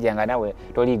omusajja nga nawe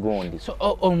toli gundi so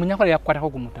omunyakola yakukwatako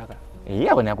ku mutaka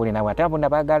abo nakuli nawe ate abo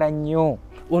nabagala nnyo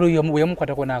olwo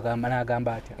yamukwatako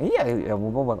n'agamba atya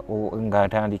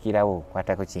ng'atandikirawo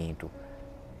kwatako kintu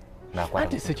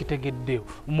ate sekitegeddeyo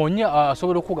monya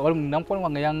asobola okuga wali namukwano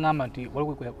wange yaŋŋamba nti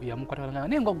waliwo yamukwatako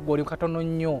naye nga goli katono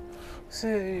nnyo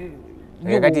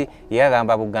kati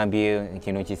yagamba bugambye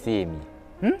kino kisiimi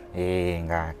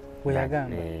nga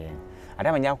weyagamba ate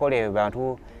amanyakola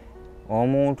bantu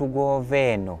omuntu gw'ova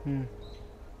eno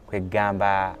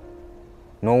kwegamba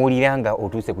n'owulira nga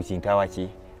otuuse ku kintu awaki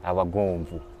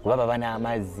abagonvu kuba baba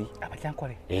n'amazzi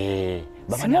abakyankole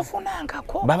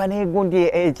simufunangako baba n'egundi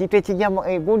ekintu ekijyamu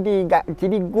egundi nga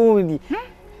kiri gundi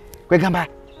kwegamba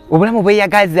obulamu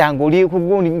bweyagaza ng'oli ku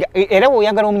gundi era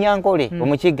bw'oyagala omunyankole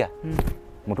omukiga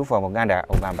mutuufu wa Buganda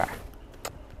ogamba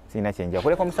sirina kyenja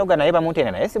kuleka omusoga naye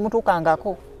bamuntenda naye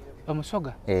simutuukangako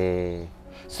omusoga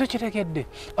so kitegedde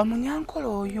omunyankole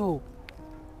oyo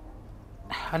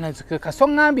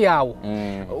kasongambye awo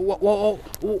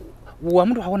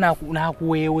wamuntu awo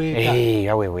nakuweweeta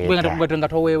nga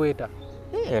toweweeta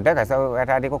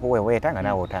atandika okuweweeta nga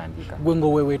nawe otandika gwe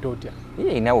ngaoweweeta otya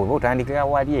nawe oba otandikira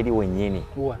wali eri wennyini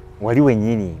wali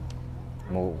wennyini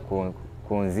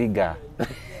kunziga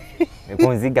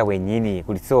kunziga wennyini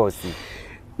ku lisoosi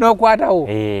n'okwatawo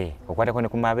okwatako ne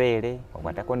ku mabeere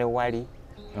okwatako ne wali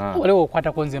waliwo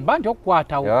okwatako nze mba nti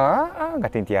okukwatawo nga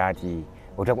tinti ati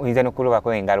oyinza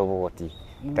n'okulobako engalo booti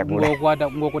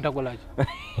ng'okutakolaki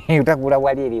utakula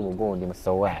wali eri mugundi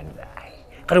musowaani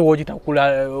kale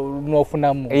wogitakula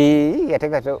n'ofunamu ate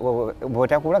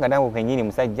bw'otakula nga nawe kennyini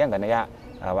musajja nga naye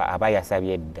aba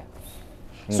yasabye edda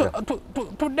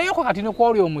tuddeyoko kati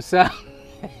nekwoli omusa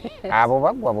abo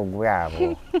bagwa bugwi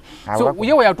abo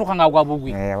ye we yatuuka ng'agwa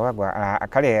bugwi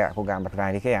kale akugamba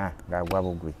tutandike ng'agwa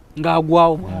bugwi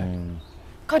ng'agwawo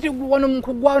kati wano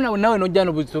mukugwawo nawe nojja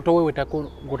nobuzito towewetako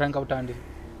ng'otandika butandika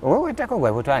wewetako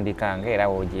gwe butandika ng'era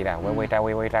wogira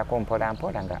wewetako mpola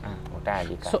mpola nga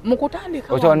otandika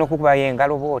mukutandika osobola n'okukubayo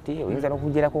engalo booti oyinza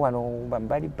n'okugirako wano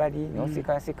balibbali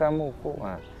n'osikasikamuko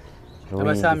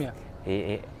abasamya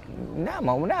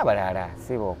n'abalala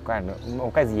si bokka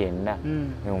omukazi yenna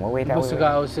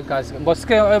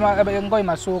ng'osika engoye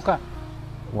masuuka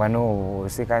wano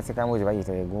osikasikamu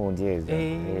zebayita egundi ezo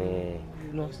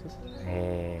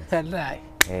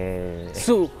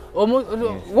so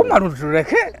womalu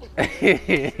tuleke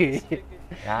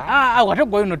wate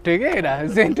gwe notegeera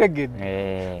nze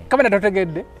ntegedde kamera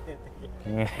totegedde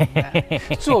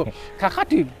so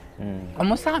kakati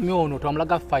omusaami ono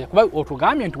twamulaga faya kuba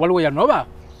otugambye nti waliwo yanoba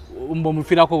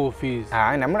mbomufiirako bufiizi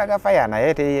namulaga faya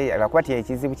naye lwakuba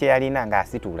ekizibu kye yalina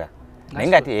ng'asitula naye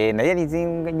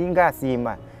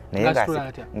ng'asiima naye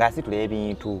ng'asitula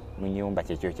ebintu mu nnyumba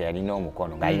kyekyo kye yalina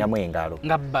omukono ng'alinamu engalo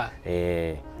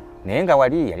naye nga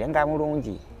wali yali nga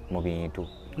mulungi mu bintu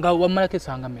nga wamalako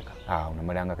essaawa mmeka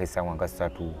namulangako essaawa nga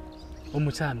 3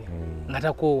 omusaami nga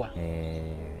takoowa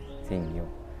si nnyo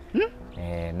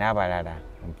n'abalala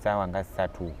omusaawa nga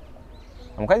 3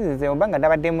 omukazi nze oba nga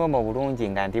nabaddemu mu bulungi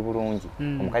nga ndi bulungi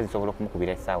omukazi sobola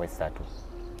okumukubira essaawa 3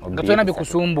 nga tolina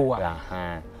bikusumbuwa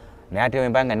naye ate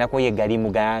wemba nga nakoye galimu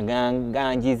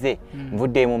ganjize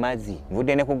nvudde mu mazzi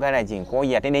nvudde ne ku galagi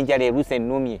nkoye ate n'enjala eruuse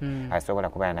ennumye asobola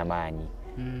kuba n'amaanyi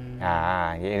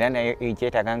era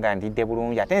kyetaaga nga ndidde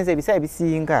bulungi ate nze ebiseera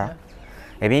ebisinga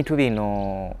ebintu bino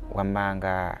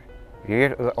wammanga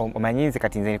omanyi nze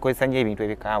kati nze nikozesa nnyo ebintu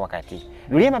ebikaawa kati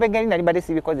luli emabega eri nali badde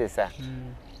sibikozesa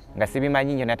nga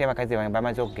sibimanyi nnyo nate abakazi bange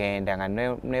bamaze okugenda nga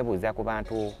nebuuza ku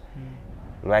bantu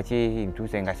lwaki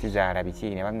ntuuse nga sizaala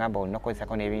biki ne bagamba olina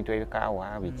okukozesako n'ebintu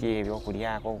ebikaawa biki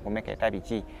ebyokulyako kumeketa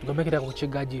biki ngomeketa ku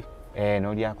kigagi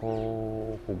n'olyako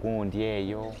ku gundi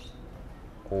eyo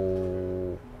ku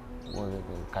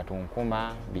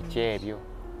katunkuma biki ebyo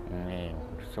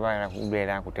tusobola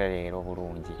kubeera nkutereera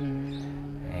obulungi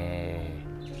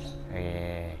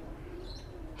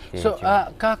so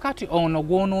kakati ono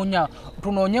gwonoonya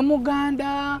tunoonye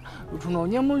muganda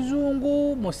tunoonye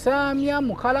muzungu musaamya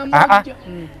mukalamajja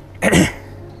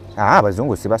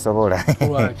abazungu sibasobola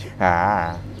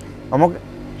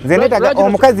nze neetaga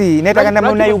omukazi neetaga na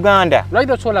munnauganda lwaki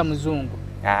tosobola muzungu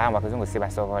abazungu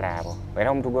sibasobola abo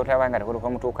era omuntu gwotabanga tekuluka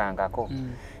omutuukangako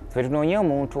ffe tunoonye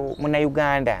omuntu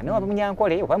munnayuganda naye waba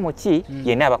munyankole oba muki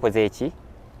yenna abakoze eki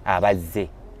abazze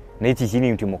naye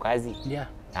kikiri nti mukazi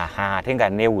ate nga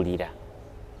neewulira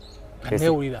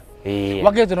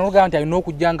wagenze nolugamba nti alina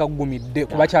okujja nga ggumidde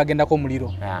kuba kyagendako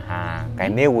omuliro nga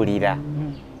neewulira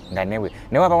nga newe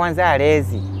naye waba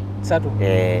wanzaaleezi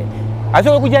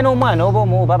asobola okujja n'omwana oba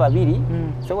omu oba babiri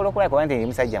sobola okulaba nti ndi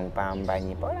musajja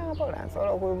mupambanyi mpolampola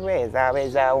nsobola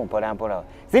okubeezaawo mpolampola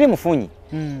siri mufunyi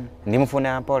ndi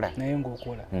mufuna mpola naye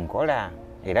ng'okola nkola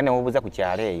era newobuuza ku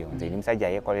kyalo eyo nze ndi musajja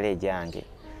yeekolera egyange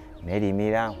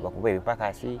nerimira bakuba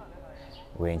ebipakasi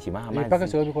wenkima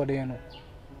amazzi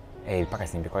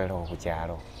ebipakasi mbikolerawo ku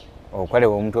kyalo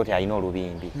okolewa omuntu oti alina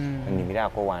olubimbi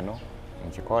nnimiraako wano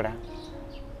nkikola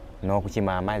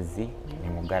n'okukima amazzi ne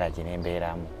mu garagi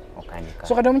nembeeramu okanika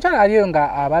so kati omukyala aliyo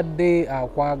nga abadde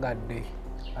akwagadde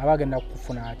abagenda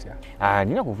kufuna atya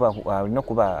alina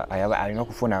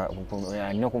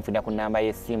okunfuna ku nnamba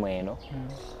y'essimu eno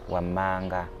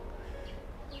wammanga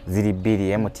ziri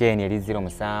bbiri MTN eri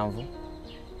 07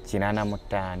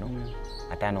 85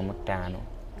 55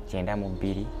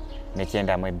 92 ne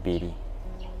 92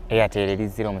 Airtel eri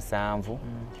 07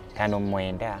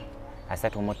 59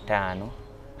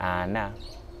 35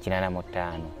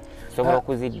 4 sobola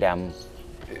okuziddamu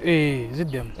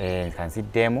ziddemu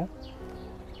kanziddemu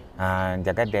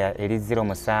njagadde eri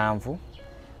 07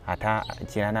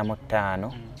 85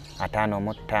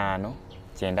 55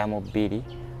 92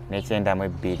 ne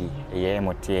 92 eya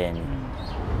MTN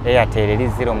Airtel eri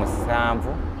 07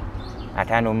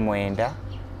 59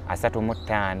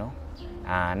 35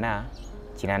 4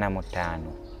 85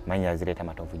 manya zireeta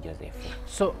Matovu Joseph.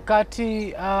 So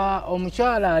kati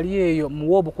omukyala ali eyo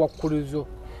muwa obukwakkulizo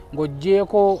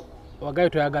ng'oggyeko wagayo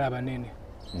toyagala banene.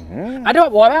 Ate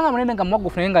wabanga munene nga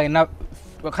mwagufu naye nga alina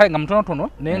kale nga mutonotono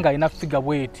naye nga alina figa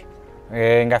bweti.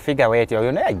 Nga figa bweti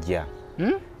oyo naye ajja.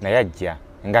 Naye ajja.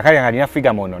 Nga kale nga alina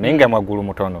figa mono naye nga mwagulu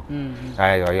mutono.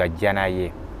 Oyo ajja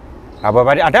naye. Abo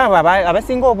ate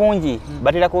abasinga obungi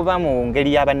batera kuba mu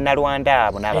ngeri y'abannalwanda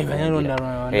abo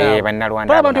n'abannalwanda.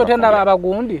 Bannalwanda. Abantu otenda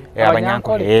abagundi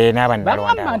abanyankole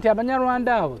n'abannalwanda. Bagamba nti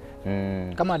abanyarwanda abo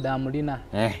kama damulina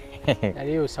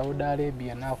aliyo Saudi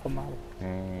Arabia n'akomawo.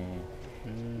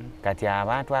 Kati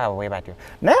abantu abo bwe batyo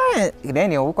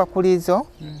naye obukwakulizo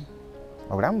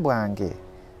obulamu bwange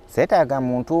seetaaga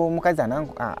muntu mukazi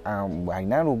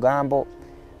alina lugambo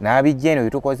n'abijja eno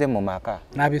bitukoze mu maka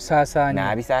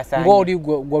n'abisaasanya ng'oli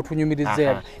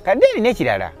gw'otunyumiriza kadde erina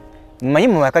ekirala mmanyi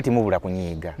mu maka timubula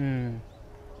kunyiiga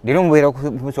leero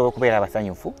musobola okubeera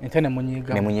abasanyufu ate ne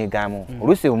munyiigamu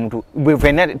oluusi omuntu bwe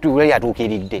ffenna tule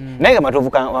atuukiridde naye nga Matovu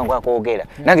wangu akoogera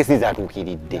nange sinza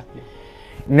atuukiridde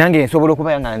nange nsobola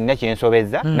okuba nga nina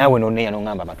kyensobeza naawe noneya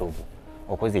noŋŋamba Matovu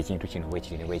okoze ekintu kino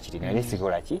bwekiri naye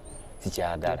sikola ki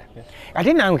sikyagala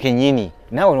ate nange kennyini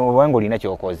naawe obanga olina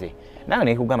kyokoze nawe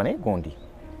nekugamba naye gundi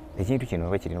ekintu kino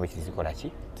bwekiri sikola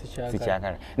ki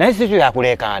sikyagala naye si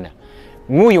yakuleekaana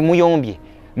wuuyo muyombye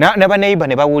n'abaneiba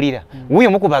ne bawulira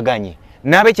wuuyo mukubaganye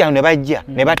n'abekyalo ne bajja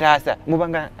ne bataasa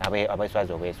mubanga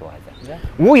abaswaza obweswaza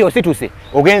wuuyo osituse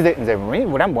ogenze nze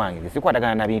bulamu bwange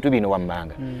sikwatagana na bintu bino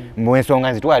wammanga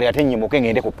mwensonga nzitwale ate nnyimuke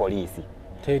ngende ku poliisi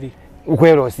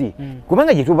ukwerosi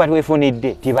kubanga gye tuba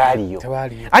twefunidde tibaaliyo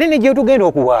ate ne gye tugenda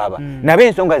okuwaaba nabe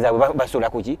ensonga zaabwe basula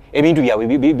kuki ebintu byabwe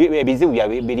ebizibu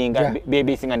byabwe biringa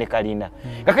bisinga ne kalina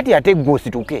kakati ate gwe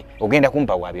osituke ogenda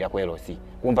kumpawaabira kwerosi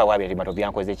kumpawaabira Matovu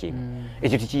byankoze kibi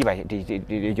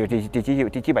ekyo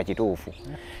tekiba kituufu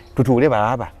tutuule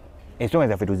baaba ensonga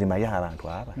zaffe tuzimalye abantu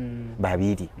aba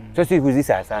babiri so si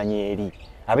kuzisaasaanya eri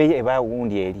abe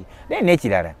bawundi eri naye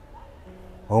n'ekirala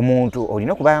omuntu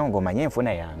olina okuba ng'omanye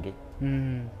enfuna yange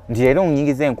nti leero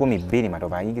nnyingiza 2,000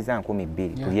 Matovu anyingiza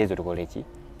 2,000 tulyezo tukole ki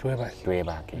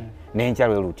twebake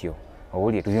n'enkyalo lutyo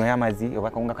owulire tuzimayo amazzi oba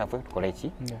kawunga kaffe tukole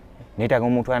ki neetaaga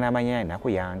omuntu anamanya enaku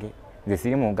yange nze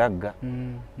siri mugagga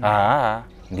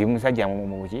ndi musajja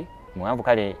muki mwanvu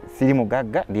kale siri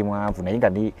mugagga ndi mwanvu naye nga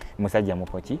ndi musajja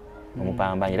mukoki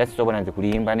omupambanyi era sisobola nze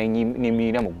kulimba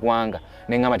n'emiira mu ggwanga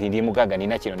neŋŋamba nti ndi mugagga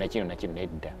nina kino nakino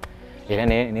nedda era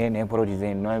n'empoloti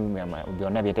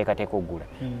byonna byeteekateeka okugula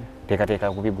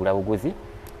teekateeka kubigula buguzi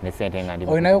ne ssente nga ndi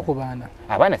olinayo ku baana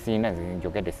abaana sirina nze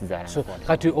njogedde sizaala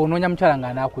kati onoonya mukyala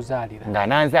ng'anaakuzaalira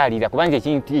ng'ananzaalira kubanga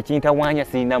ekintawaanya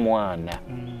sirina mwana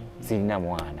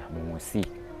mu nsi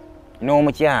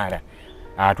n'omukyala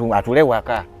atule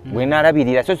waka bwe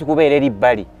naalabirira so sikubeera eri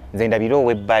bbali nze ndabire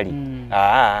ow'ebbali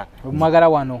mwagala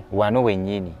wano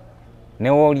wennyini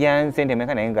newoolya nsente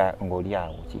meka naye ng'oli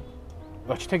awo ki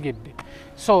okitegedde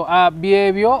so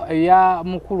byebyo eya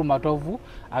mukulu Matovu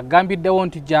agambiddewo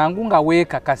nti jangu nga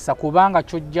weekakasa kubanga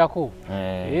kyojjako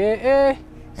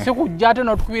sikujja ate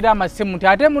n'otukubira amasimu nti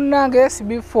ate munnange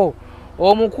SB4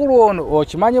 omukulu ono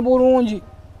okimanyi bulungi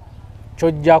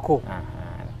kyojjako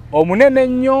omunene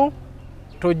nnyo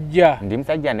tojja ndi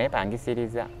musajja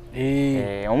neepangisiriza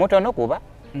omutono kuba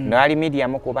naali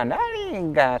medium kuba naali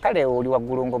nga kale oli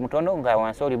waggulu ng'omutono nga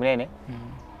wansi oli munene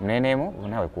munenemu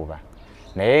nawe kuba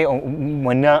naye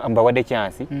mwenna mbawadde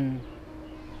chansi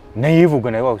naye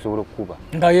yeevuga naye wakusobola okukuba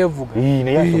nga yeevuga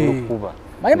naye asobola okukuba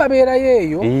naye babeerayo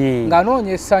eyo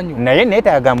ng'anoonya essanyu naye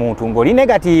neetaaga muntu ng'oli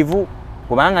negatiivu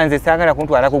kubanga nze saagala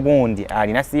kuntwala ku gundi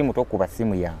alina simu tokuba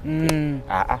simu yange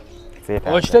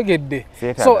okitegedde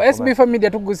so SB4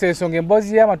 Media Tuggussa Enssonga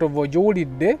emboozi y'amatovu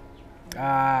ogiwulidde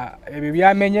ebyo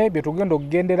byamenye bye tugenda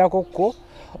okugenderakokko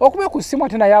okuba ku simu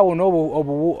ate naye awo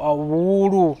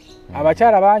n'obuwuulu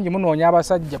abakyala bangi munoonya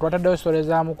abasajja twataddeyo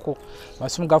sitolezaamuko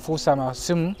amasimu gafuusa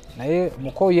amasimu naye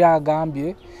muko ye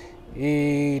agambye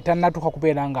tannatuuka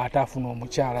kubeera ng'ate afuna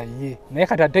omukyala ye naye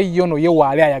kati ate ye ono ye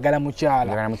waali ayagala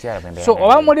mukyala so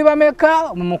oba muli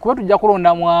bameka mukuba tujja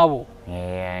kulondamu abo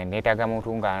neetaaga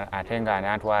muntu nga ate nga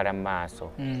anantwala mu maaso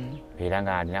era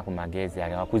nga alina ku magezi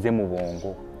akuze mu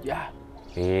bwongo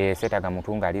seetaaga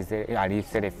muntu nga ali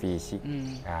selfish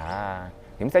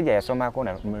omusajja yasomako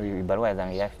ebbaluwa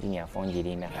zange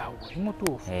yafunjirina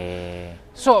mutuufu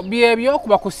so byebyo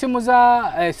kuba ku simu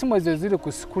ezo ziri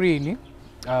ku screen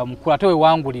mukulu ate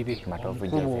wewangulire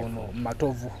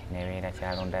matovu nebeera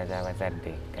kyalonda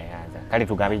z'abazadde gayaza kale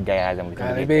tugambe gayaza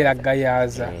ebeera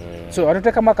gayaza so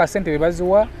atuteekamu akasente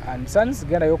bebaziwa ansans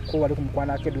gendayo ko wali ku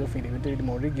mukwano akedo yofiire ebintu ebiri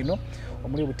mu original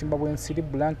omuli obutimba bw'ensiri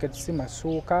blankets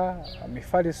masuuka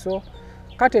mifaliso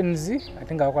curtains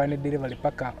ate nga bakola ne delivery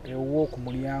paka ewo ku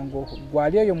mulyango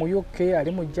gwali eyo mu UK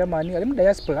ali mu Germany ali mu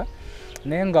diaspora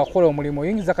naye nga akola omulimu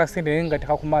oyingiza akasente naye nga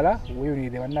tekakumala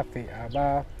weyunire bannaffe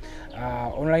aba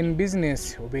online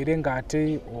business obeere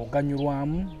ng'ate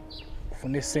oganyulwamu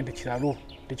kufuna essente kiralo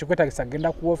tekikwetagisa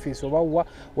genda ku office oba wa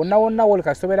wonna woli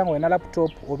kasobeera nga olina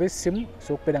laptop oba essimu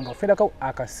sokubeera nga ofunirako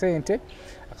akasente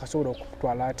akasobola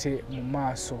okutwala ate mu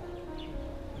maaso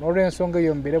n'olw'ensonga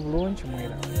eyo mbeere bulungi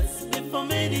mwera SB4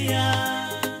 Media,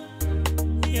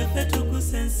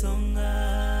 Tuggussa Enssonga.